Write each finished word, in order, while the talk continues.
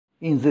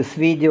In this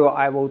video,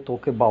 I will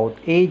talk about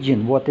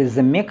aging, what is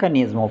the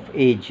mechanism of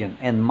aging,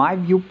 and my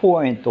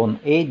viewpoint on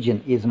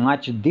aging is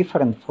much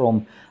different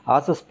from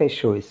other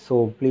specialists.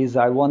 So please,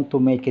 I want to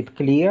make it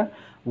clear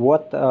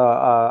what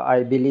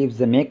I believe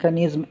the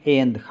mechanism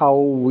and how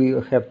we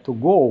have to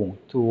go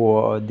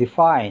to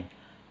define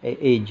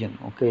aging.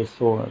 Okay,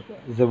 so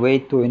the way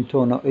to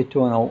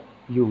eternal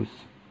use.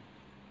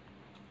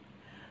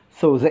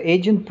 So the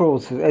aging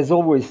process, as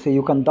always,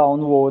 you can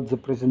download the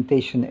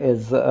presentation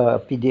as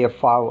a PDF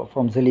file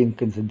from the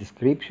link in the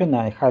description.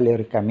 I highly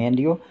recommend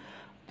you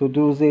to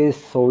do this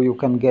so you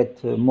can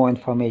get more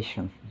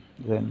information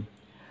then.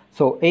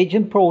 So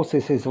aging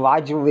process is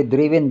largely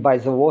driven by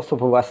the loss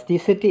of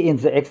elasticity in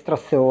the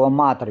extracellular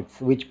matrix,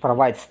 which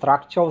provides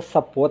structural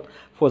support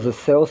for the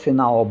cells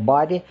in our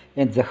body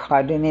and the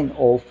hardening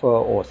of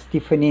or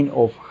stiffening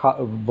of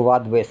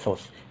blood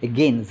vessels.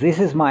 Again, this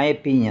is my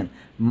opinion,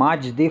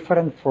 much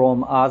different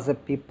from other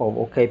people,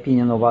 okay,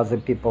 opinion of other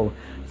people.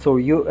 So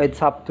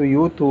it's up to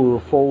you to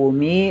follow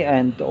me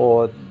and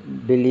or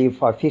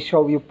believe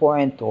official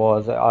viewpoint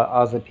or the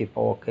other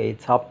people, okay,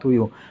 it's up to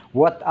you.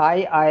 What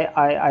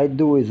I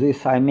do is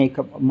this: I make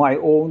my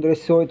own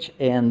research,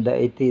 and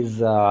it is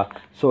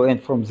so.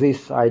 And from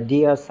these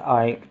ideas,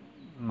 I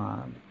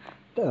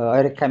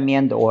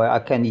recommend, or I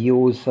can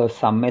use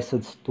some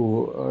methods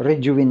to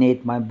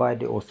rejuvenate my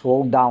body or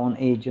slow down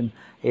aging,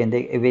 and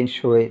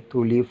eventually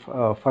to live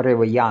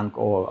forever young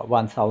or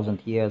 1,000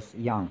 years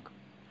young.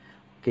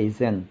 Okay,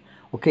 then.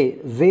 Okay,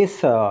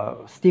 this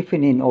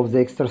stiffening of the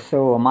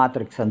extracellular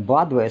matrix and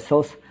blood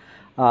vessels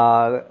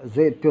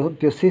they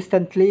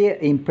persistently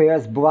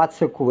impairs blood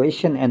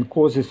circulation and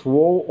causes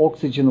low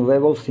oxygen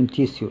levels in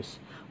tissues,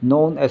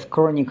 known as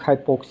chronic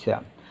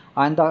hypoxia.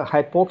 Under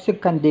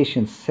hypoxic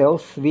conditions,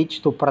 cells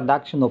switch to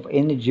production of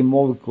energy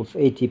molecules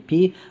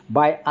ATP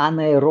by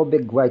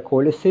anaerobic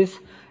glycolysis,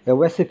 a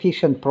less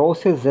efficient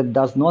process that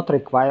does not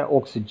require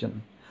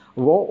oxygen.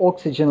 Low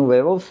oxygen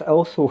levels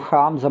also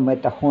harm the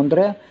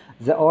mitochondria,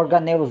 the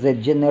organelles that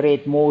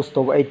generate most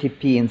of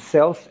ATP in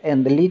cells,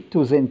 and lead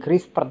to the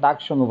increased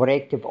production of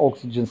reactive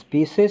oxygen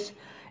species.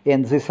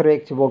 And these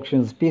reactive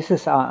oxygen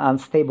species are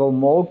unstable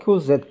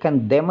molecules that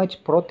can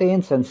damage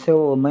proteins and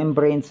cellular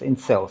membranes in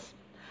cells.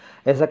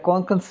 As a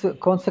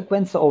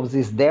consequence of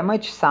this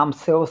damage, some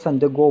cells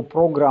undergo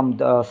programmed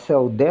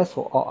cell death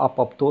or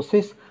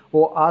apoptosis,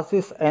 or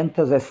others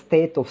enter the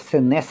state of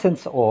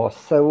senescence or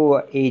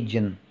cellular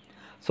aging.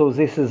 So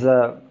this is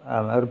a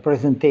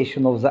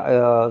representation of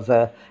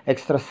the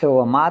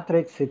extracellular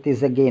matrix. It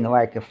is again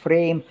like a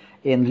frame,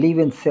 and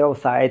living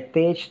cells are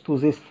attached to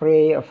this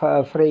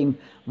frame.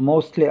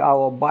 Mostly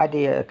our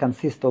body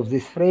consists of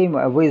this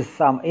frame with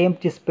some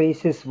empty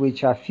spaces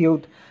which are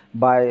filled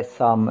by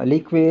some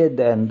liquid,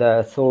 and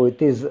so it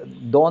is,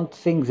 don't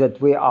think that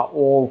we are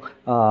all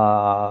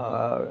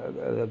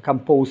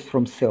composed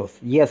from cells.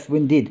 Yes,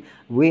 indeed,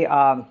 we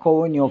are a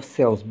colony of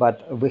cells,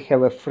 but we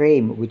have a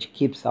frame which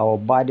keeps our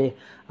body,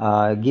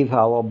 give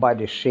our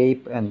body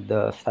shape and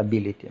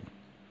stability.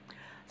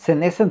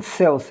 Senescent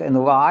cells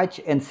enlarge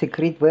and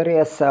secrete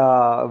various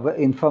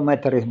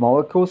inflammatory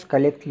molecules,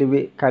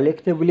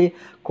 collectively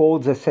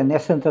called the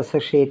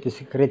Senescence-associated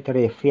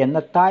secretory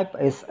phenotype,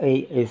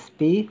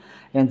 SASP,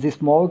 and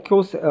these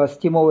molecules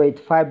stimulate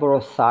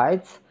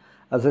fibrocytes,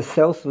 the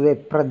cells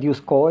that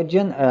produce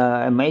collagen,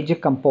 a major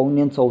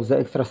component of the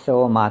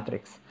extracellular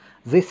matrix.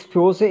 This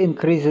further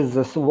increases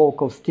the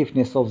local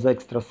stiffness of the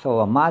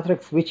extracellular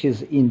matrix, which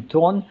is in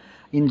turn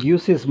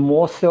induces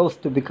more cells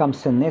to become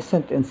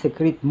senescent and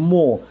secrete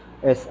more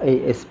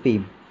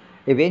SASP.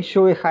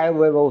 Eventually, high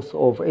levels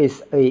of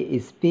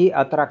SASP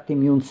attract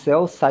immune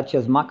cells such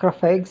as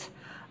macrophages,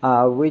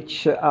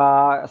 which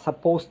are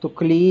supposed to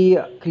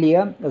clear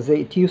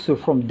the tissue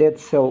from dead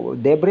cell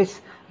debris,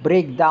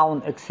 break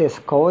down excess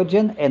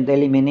collagen, and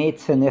eliminate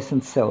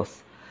senescent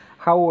cells.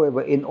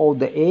 However, in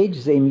older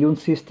age, the immune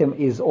system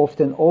is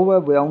often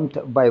overwhelmed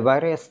by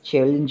various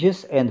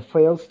challenges and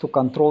fails to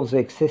control the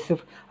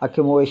excessive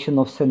accumulation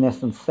of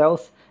senescent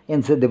cells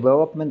and the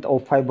development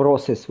of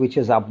fibrosis, which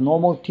is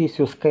abnormal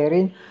tissue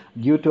scarring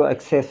due to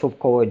excess of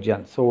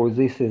collagen. So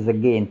this is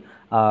again,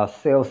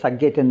 cells are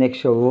getting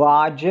actually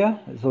larger,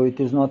 so it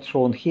is not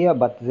shown here,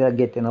 but they are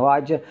getting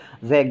larger.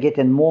 They are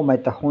getting more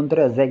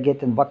mitochondria, they are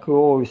getting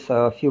vacuoles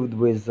filled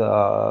with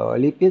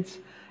lipids,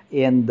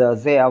 and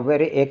they are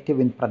very active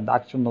in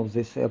production of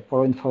this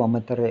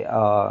pro-inflammatory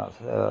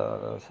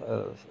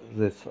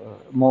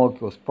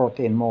molecules,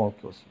 protein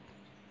molecules.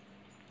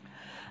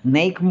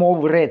 Naked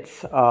mole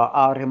rats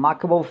are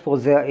remarkable for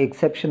their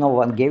exceptional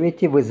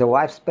longevity, with a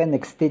lifespan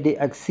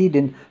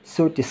exceeding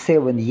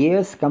 37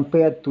 years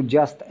compared to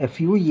just a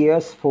few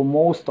years for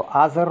most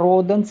other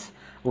rodents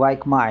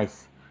like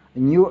mice.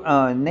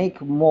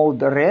 Naked mole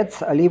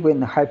rats live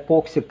in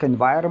hypoxic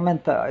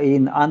environment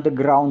in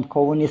underground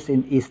colonies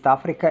in East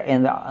Africa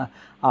and are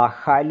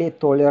highly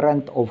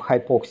tolerant of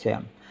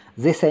hypoxia.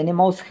 These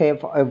animals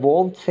have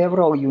evolved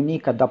several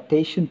unique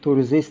adaptations to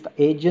resist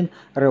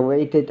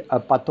aging-related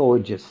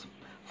pathologies.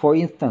 For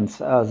instance,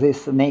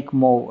 these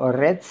NACMO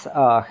rats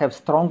have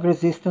strong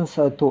resistance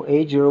to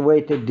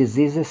age-related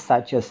diseases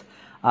such as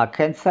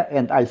cancer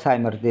and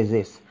Alzheimer's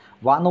disease.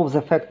 One of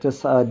the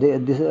factors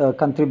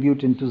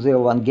contributing to their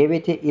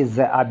longevity is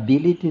the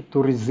ability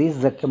to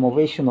resist the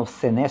accumulation of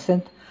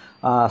senescent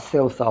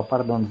cells.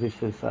 Pardon,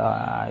 this is,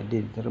 I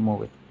didn't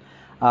remove it.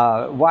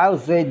 While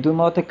they do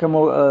not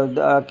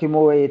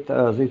accumulate,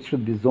 they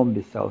should be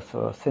zombie cells,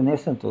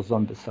 senescent or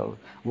zombie cells.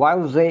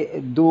 While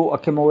they do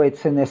accumulate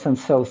senescent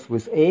cells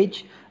with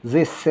age,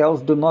 these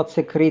cells do not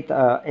secrete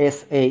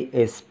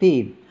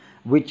SASP,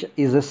 which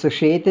is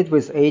associated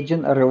with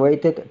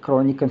aging-related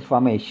chronic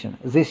inflammation.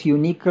 This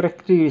unique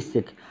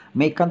characteristic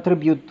may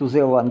contribute to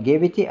their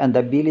longevity and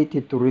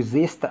ability to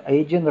resist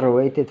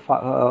aging-related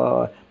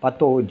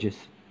pathologies.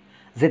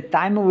 The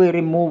timely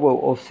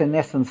removal of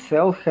senescent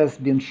cells has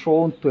been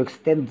shown to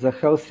extend the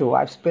healthy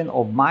lifespan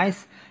of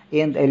mice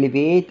and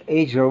alleviate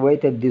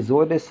age-related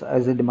disorders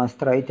as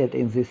demonstrated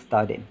in this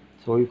study.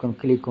 So you can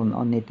click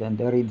on it and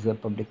read the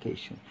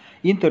publication.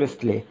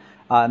 Interestingly,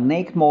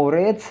 NACMO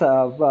rats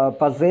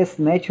possess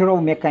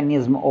natural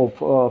mechanism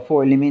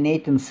for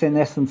eliminating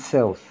senescent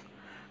cells.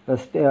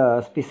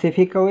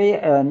 Specifically,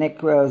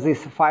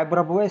 these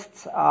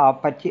fibroblasts are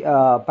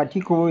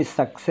particularly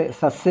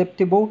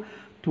susceptible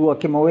to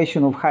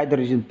accumulation of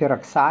hydrogen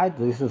peroxide,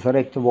 this is a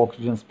reactive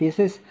oxygen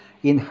species,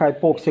 in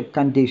hypoxic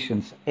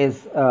conditions,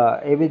 as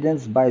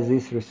evidenced by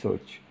this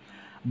research.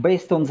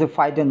 Based on the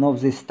finding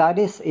of these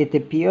studies, it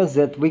appears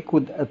that we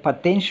could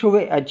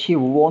potentially achieve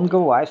longer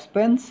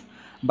lifespans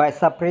by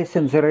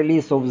suppressing the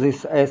release of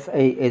this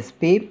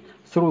SASP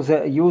through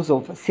the use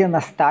of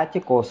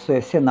senostatic or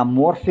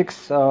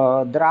xenomorphics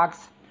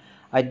drugs.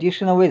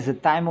 Additionally, the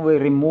timely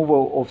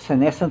removal of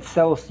senescent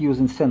cells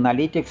using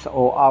Senolytics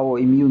or our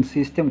immune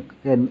system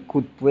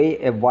could play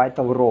a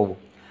vital role.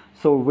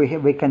 So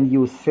we can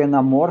use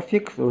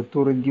xenomorphics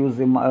to reduce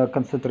the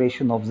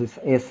concentration of this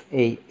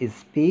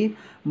SASP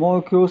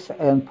molecules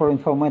and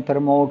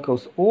pro-inflammatory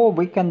molecules, or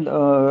we can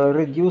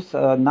reduce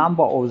a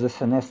number of the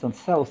senescent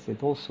cells.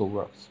 It also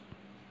works.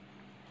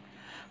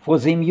 For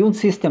the immune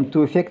system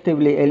to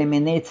effectively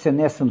eliminate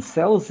senescent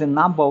cells, the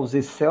number of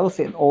these cells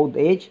in old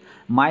age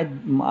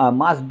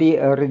must be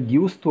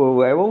reduced to a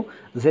level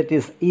that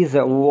is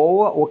either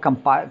lower or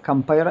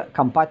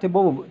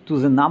compatible to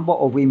the number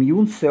of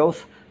immune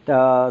cells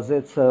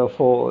that's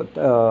for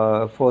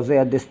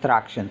their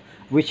destruction,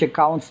 which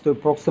accounts to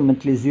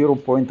approximately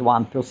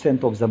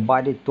 0.1% of the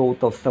body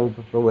total cell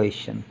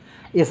population.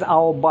 As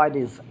our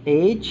bodies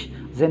age,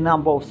 the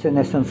number of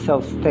senescent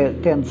cells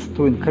tends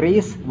to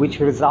increase, which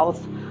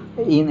results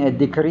in a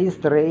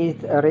decreased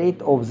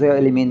rate of their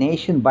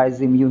elimination by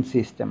the immune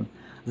system.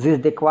 This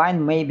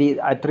decline may be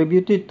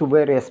attributed to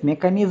various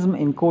mechanisms,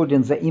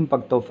 including the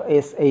impact of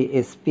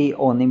SASP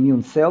on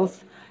immune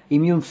cells,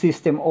 immune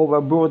system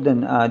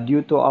overburden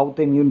due to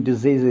autoimmune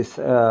diseases,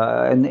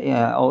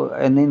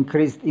 an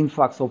increased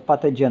influx of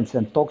pathogens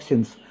and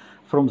toxins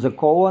from the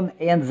colon,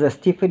 and the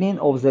stiffening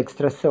of the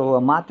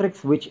extracellular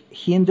matrix, which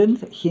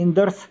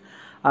hinders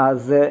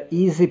the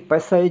easy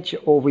passage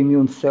of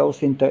immune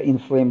cells into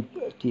inflamed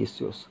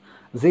tissues.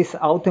 This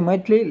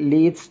ultimately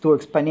leads to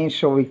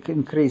exponential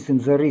increase in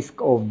the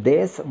risk of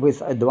death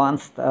with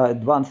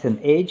advancing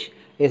age,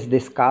 as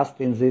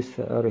discussed in this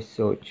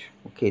research.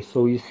 Okay,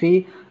 so you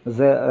see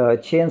the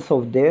chance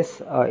of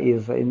death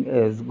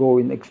is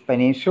going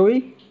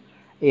exponentially,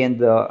 and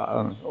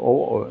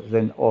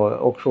then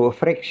actual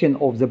fraction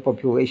of the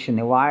population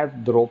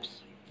alive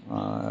drops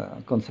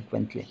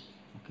consequently.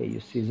 Okay,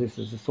 you see this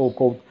is the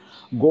so-called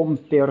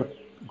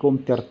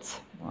Gompertz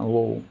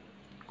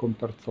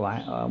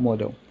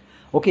model.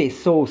 Okay,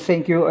 so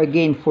thank you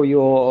again for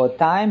your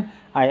time.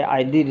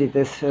 I did it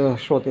as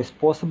short as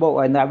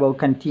possible, and I will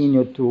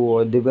continue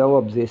to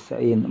develop this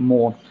in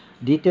more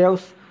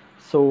details.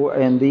 So,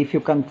 and if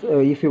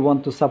you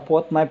want to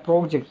support my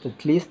project,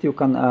 at least you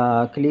can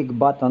click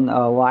button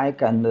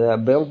like and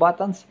bell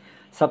buttons.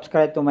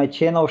 Subscribe to my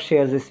channel,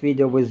 share this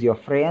video with your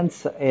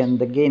friends, and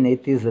again,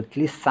 it is at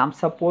least some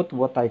support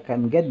what I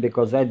can get,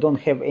 because I don't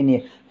have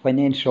any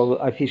financial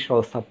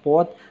official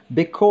support,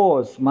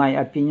 because my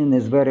opinion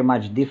is very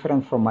much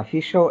different from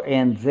official,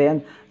 and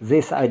then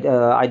this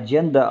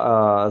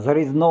agenda, there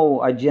is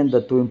no agenda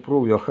to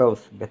improve your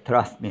health, but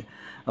trust me.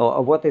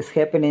 What is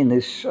happening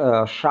is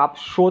sharp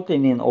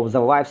shortening of the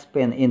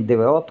lifespan in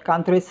developed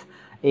countries,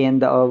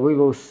 and we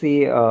will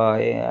see,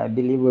 I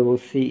believe we will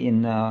see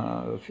in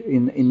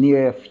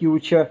near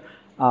future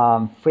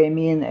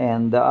famine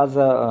and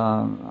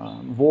other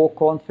war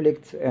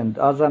conflicts and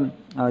other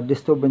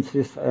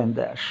disturbances,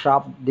 and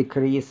sharp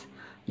decrease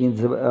in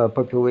the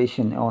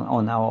population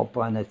on our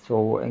planet.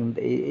 So, and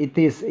it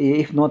is,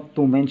 if not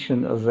to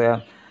mention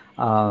the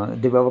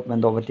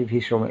development of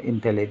artificial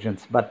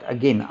intelligence. But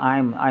again,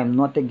 I'm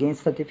not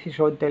against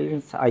artificial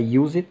intelligence. I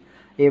use it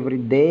every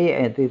day,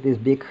 and it is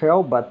big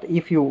help. But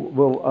if you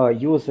will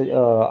use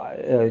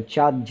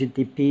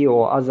ChatGPT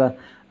or other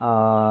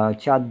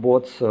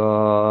chatbots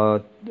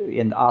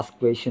and ask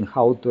questions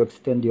how to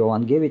extend your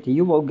longevity,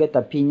 you will get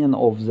opinion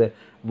of the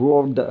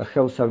World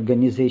Health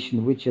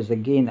Organization, which is,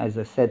 again, as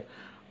I said,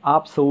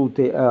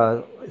 absolutely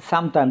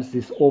sometimes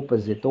is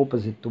opposite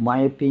to my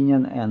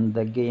opinion. And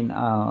again,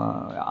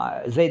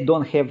 they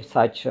don't have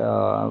such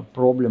a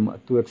problem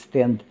to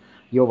extend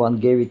your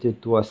longevity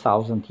to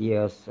 1,000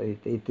 years.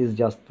 It is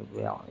just,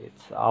 well,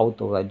 it's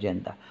out of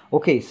agenda.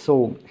 Okay,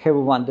 so have a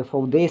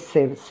wonderful day.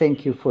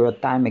 Thank you for your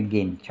time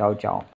again. Ciao, ciao.